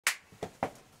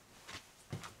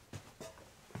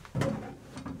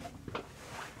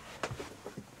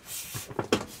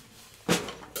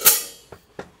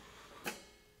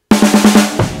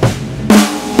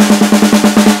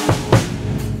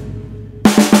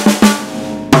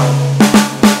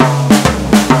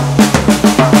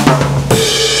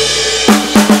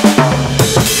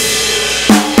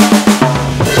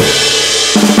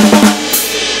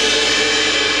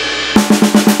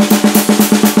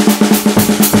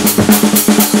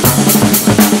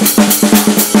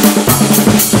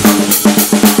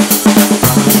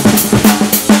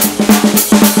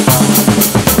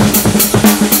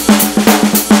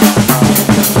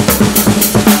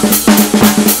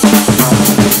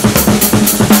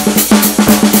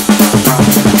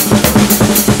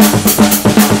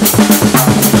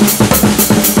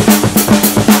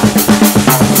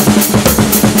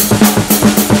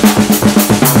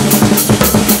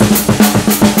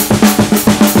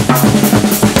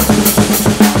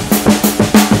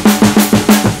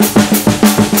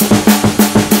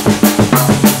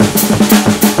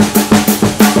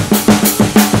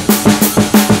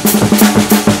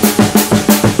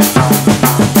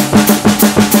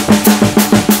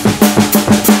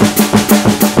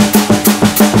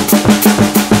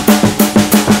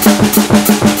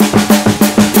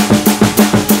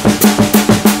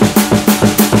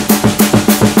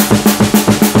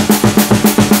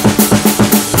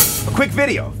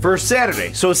video for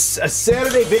Saturday. So a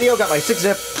Saturday video, got my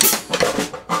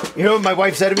 6.5. You know what my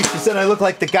wife said to me? She said I look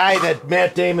like the guy that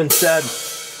Matt Damon said,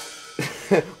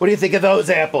 what do you think of those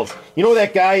apples? You know who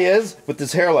that guy is? With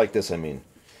his hair like this, I mean.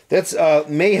 That's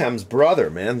Mayhem's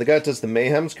brother, man. The guy that does the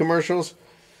Mayhem's commercials.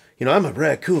 You know, I'm a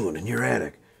raccoon in your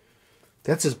attic.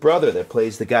 That's his brother that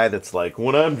plays the guy that's like,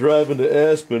 when I'm driving to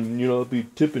Aspen, you know, I'll be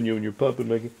tipping you and you're pumping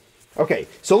making. Okay,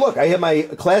 so look, I have my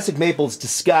classic maples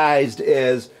disguised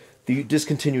as the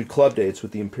discontinued club dates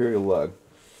with the Imperial lug.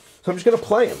 So I'm just going to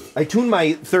play them. I tuned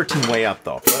my 13 way up,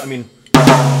 though. I mean...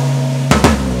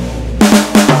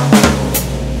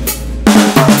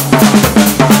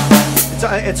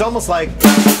 It's almost like...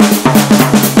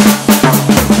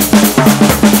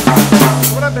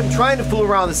 What I've been trying to fool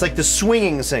around is like the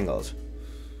swinging singles.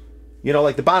 You know,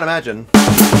 like the bottom imagine.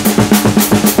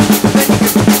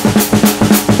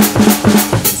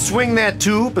 Swing that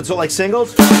too, but so like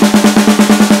singles.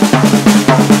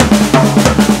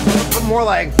 But more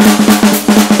like...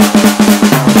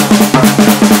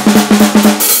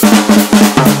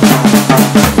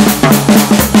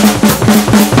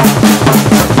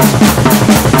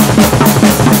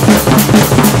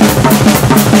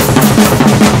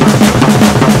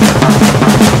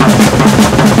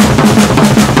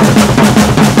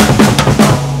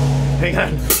 Hang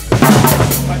on.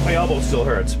 My elbow still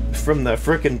hurts from the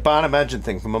frickin' bottom engine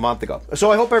thing from a month ago.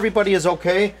 So I hope everybody is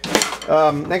okay.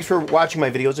 Thanks for watching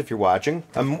my videos if you're watching.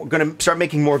 I'm going to start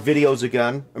making more videos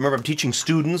again. Remember, I'm teaching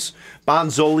students.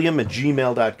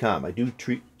 Bonzoleum@gmail.com. I do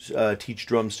teach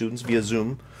drum students via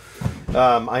Zoom.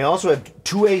 I also have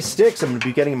 2A sticks I'm going to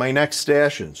be getting my next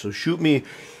stash in. So shoot me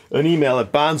an email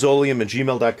at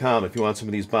bonzoleum@gmail.com if you want some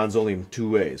of these Bonzoleum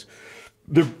 2As.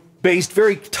 They're based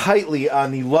very tightly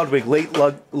on the Ludwig, late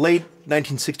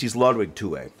 1960s Ludwig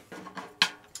 2A.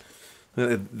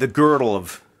 The girdle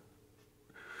of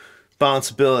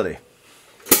bounceability.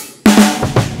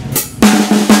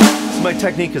 So my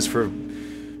technique is for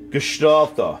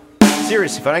gestalt, though.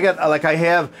 Seriously, if I get, like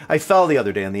I fell the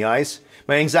other day on the ice.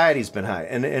 My anxiety's been high.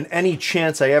 And any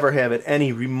chance I ever have at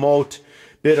any remote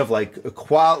bit of like a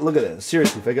look at this.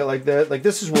 Seriously, if I get like that, like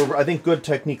this is where I think good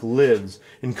technique lives,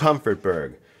 in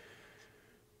Comfortberg.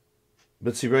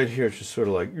 But see, right here, it's just sort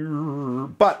of like,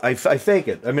 but I fake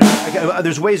it. I mean,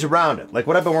 there's ways around it. Like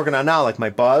what I've been working on now, like my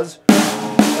buzz.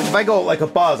 Like if I go like a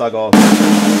buzz, I'll go. Or,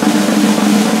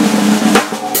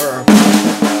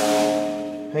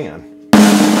 hang on.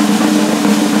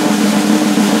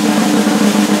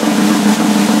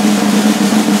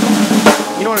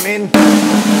 You know what I mean?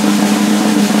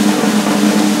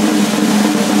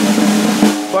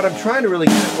 But I'm trying to really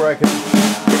get it where I can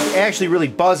actually really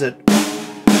buzz it.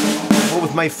 Well,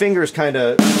 with my fingers kind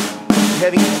of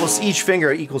having each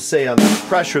finger equals, say, on the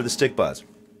pressure of the stick buzz.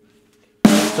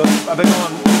 So I've been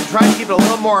trying to keep it a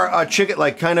little more chicken,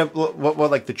 like kind of what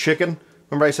like the chicken.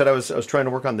 Remember I said I was trying to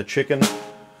work on the chicken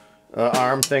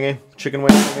arm thingy, chicken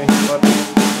wing thingy. But,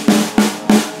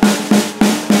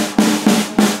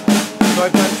 so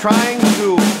I've been trying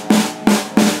to.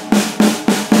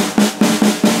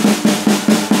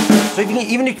 So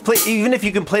even if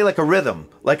you can play like a rhythm,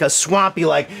 like a swampy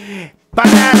like. But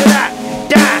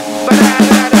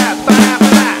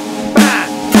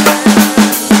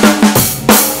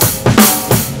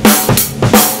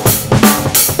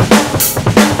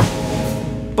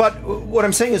what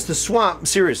I'm saying is the swamp,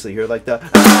 seriously here, like the...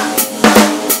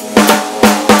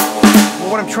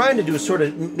 Well, what I'm trying to do is sort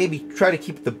of maybe try to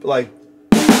keep the, like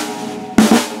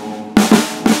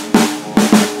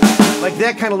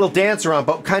that kind of little dance around,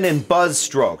 but kind of in buzz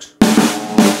strokes.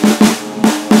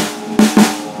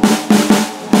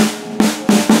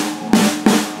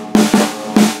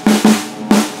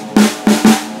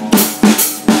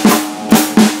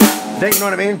 You know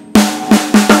what I mean?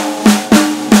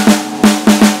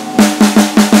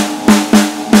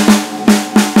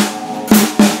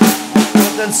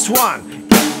 And then swan.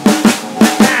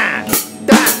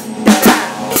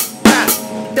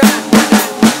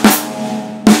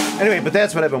 Anyway, but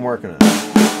that's what I've been working on.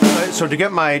 So to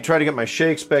get try to get my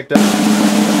shakes back up.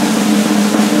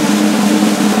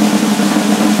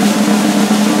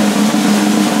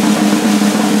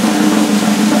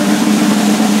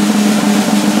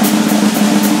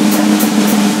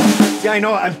 Yeah, I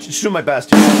know. I'm just doing my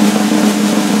best.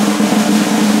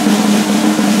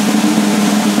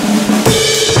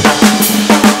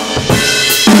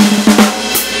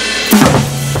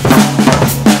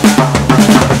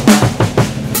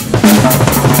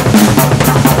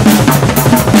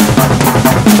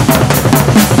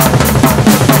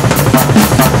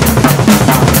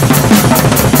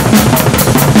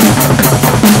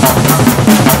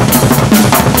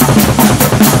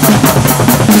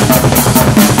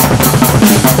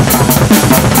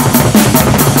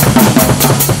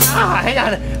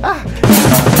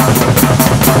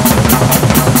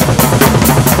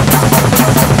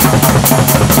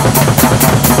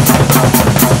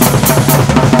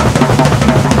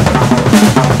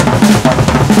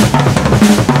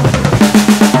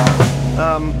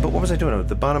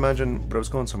 bottom engine, but I was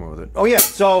going somewhere with it. Oh yeah,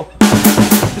 so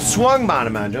the swung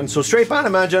bottom engine. So straight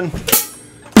bottom engine.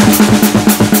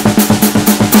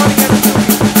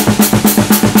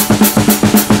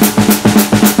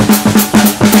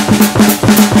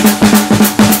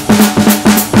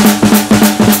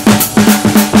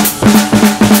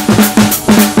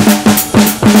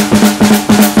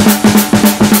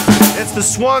 It's the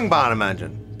swung bottom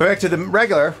engine. Back to the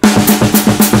regular.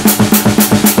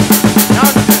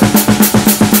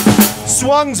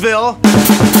 Swungsville.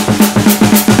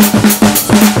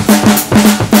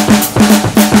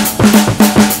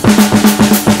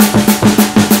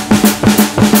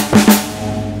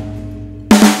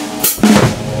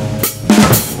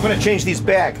 I'm gonna change these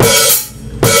back.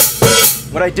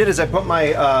 What I did is I put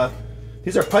my,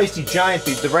 these are Peisty Giant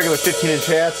Beat, the regular 15-inch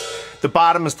hats. The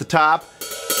bottom is the top.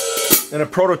 And a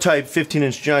prototype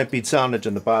 15-inch Giant Beat soundage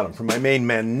on the bottom from my main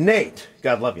man, Nate.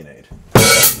 God love you, Nate.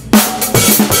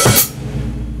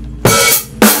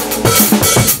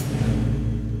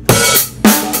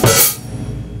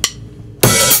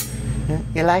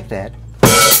 You like that?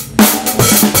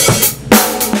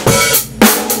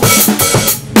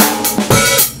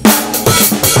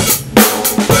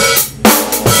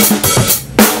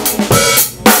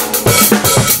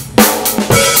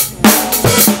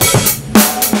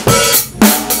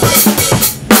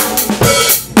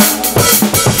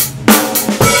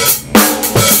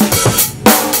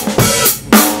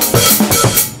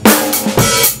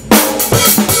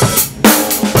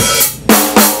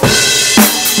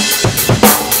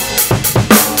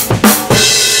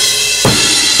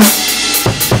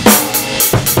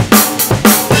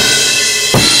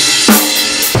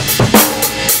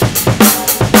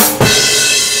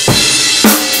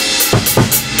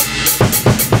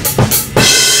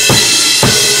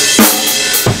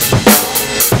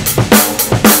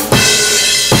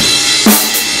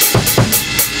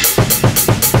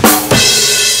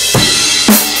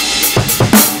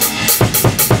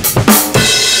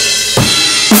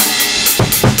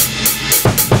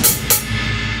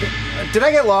 Did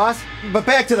I get lost? But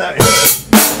back to that.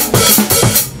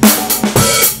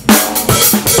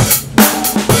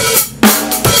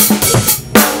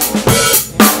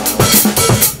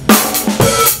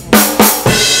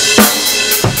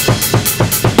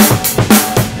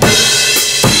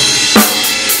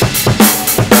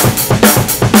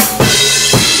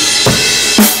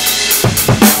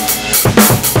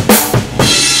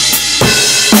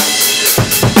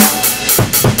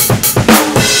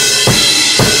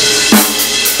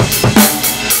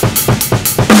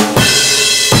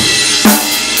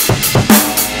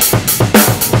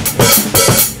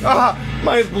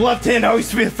 My left hand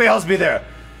always fails me there.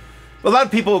 A lot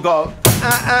of people will go, hit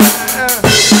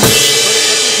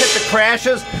the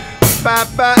crashes. I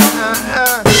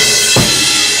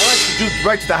like to do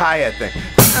right to the hi-hat thing.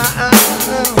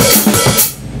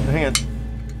 Hang on.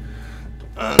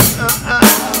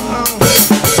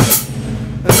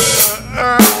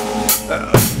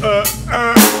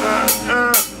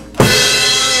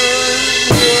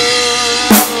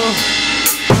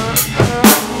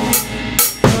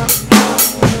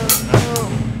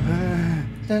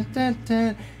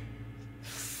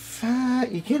 Fa,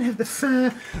 you can't have the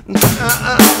fa.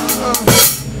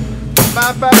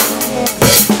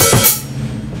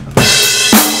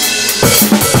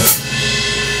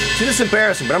 See, this is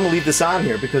embarrassing, but I'm gonna leave this on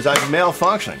here because I'm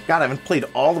malfunctioning. God, I haven't played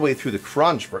all the way through the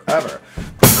crunch forever.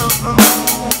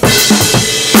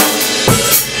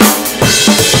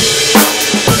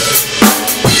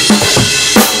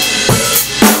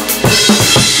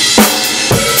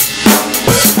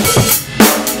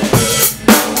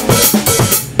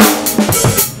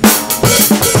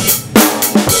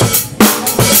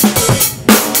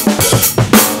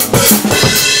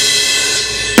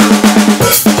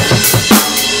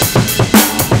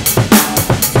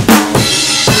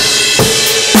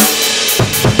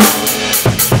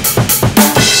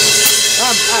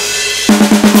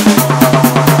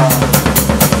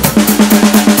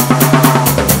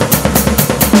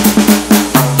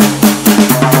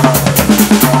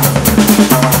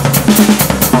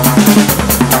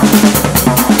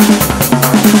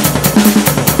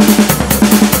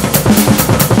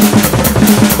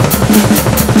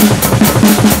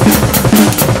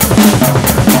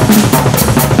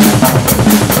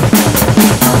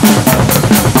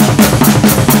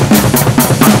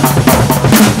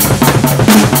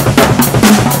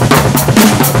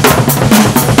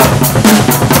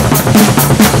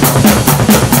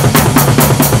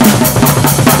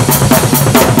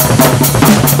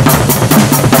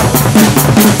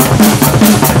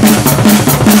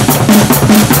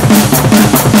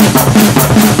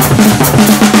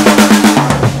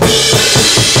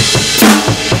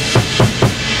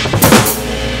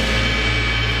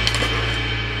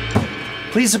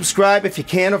 subscribe if you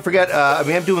can. Don't forget,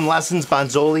 I'm doing lessons,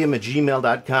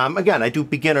 bonzoleum@gmail.com. Again, I do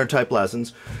beginner type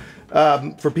lessons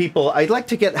for people. I'd like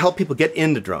to help people get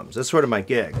into drums. That's sort of my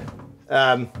gig.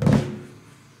 And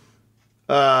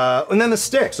then the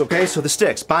sticks, okay? So the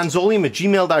sticks,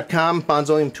 bonzoleum@gmail.com,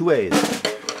 bonzoleum 2 A's.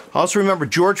 Also remember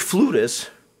George Flutis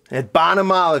at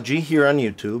Bonhomology here on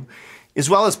YouTube,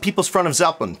 as well as People's Front of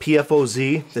Zeppelin,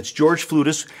 PFOZ. That's George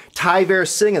Flutis, Ty Ver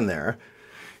singing there,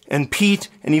 and Pete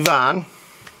and Yvonne.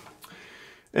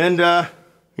 And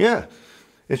yeah,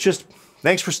 it's just,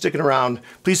 thanks for sticking around.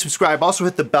 Please subscribe. Also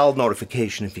hit the bell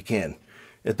notification if you can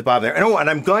at the bottom there. And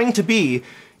I'm going to be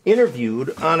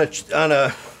interviewed on a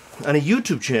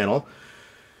YouTube channel.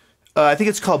 I think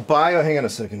it's called hang on a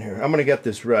second here. I'm going to get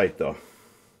this right though.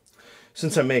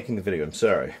 Since I'm making the video, I'm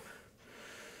sorry.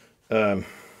 I'll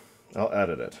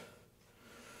edit it.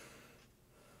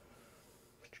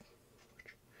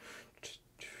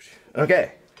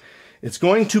 Okay. It's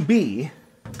going to be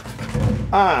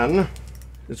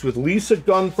it's with Lisa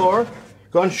Gunshore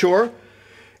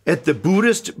at the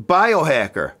Buddhist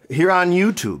Biohaker here on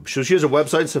YouTube. So she has a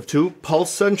website and stuff too.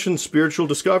 Pulsation Spiritual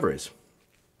Discoveries.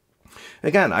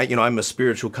 Again, I'm a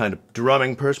spiritual kind of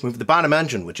drumming person with the bottom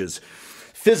engine, which is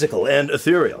physical and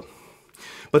ethereal.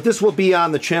 But this will be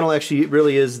on the channel. Actually, it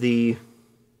really is I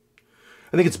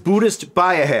think it's Buddhist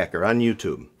Biohaker on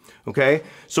YouTube. Okay?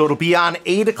 So it'll be on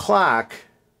 8 o'clock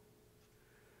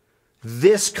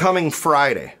this coming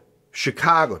Friday,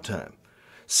 Chicago time.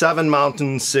 7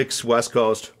 Mountain, 6 West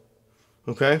Coast.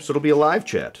 Okay? So it'll be a live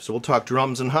chat. So we'll talk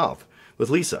drums and health with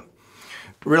Lisa.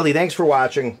 Really, thanks for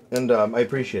watching, and I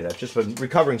appreciate it. I've just been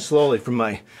recovering slowly from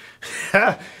my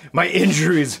my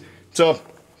injuries. So,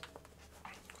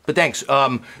 but thanks.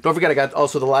 Don't forget, I got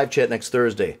also the live chat next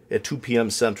Thursday at 2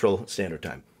 p.m. Central Standard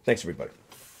Time. Thanks, everybody.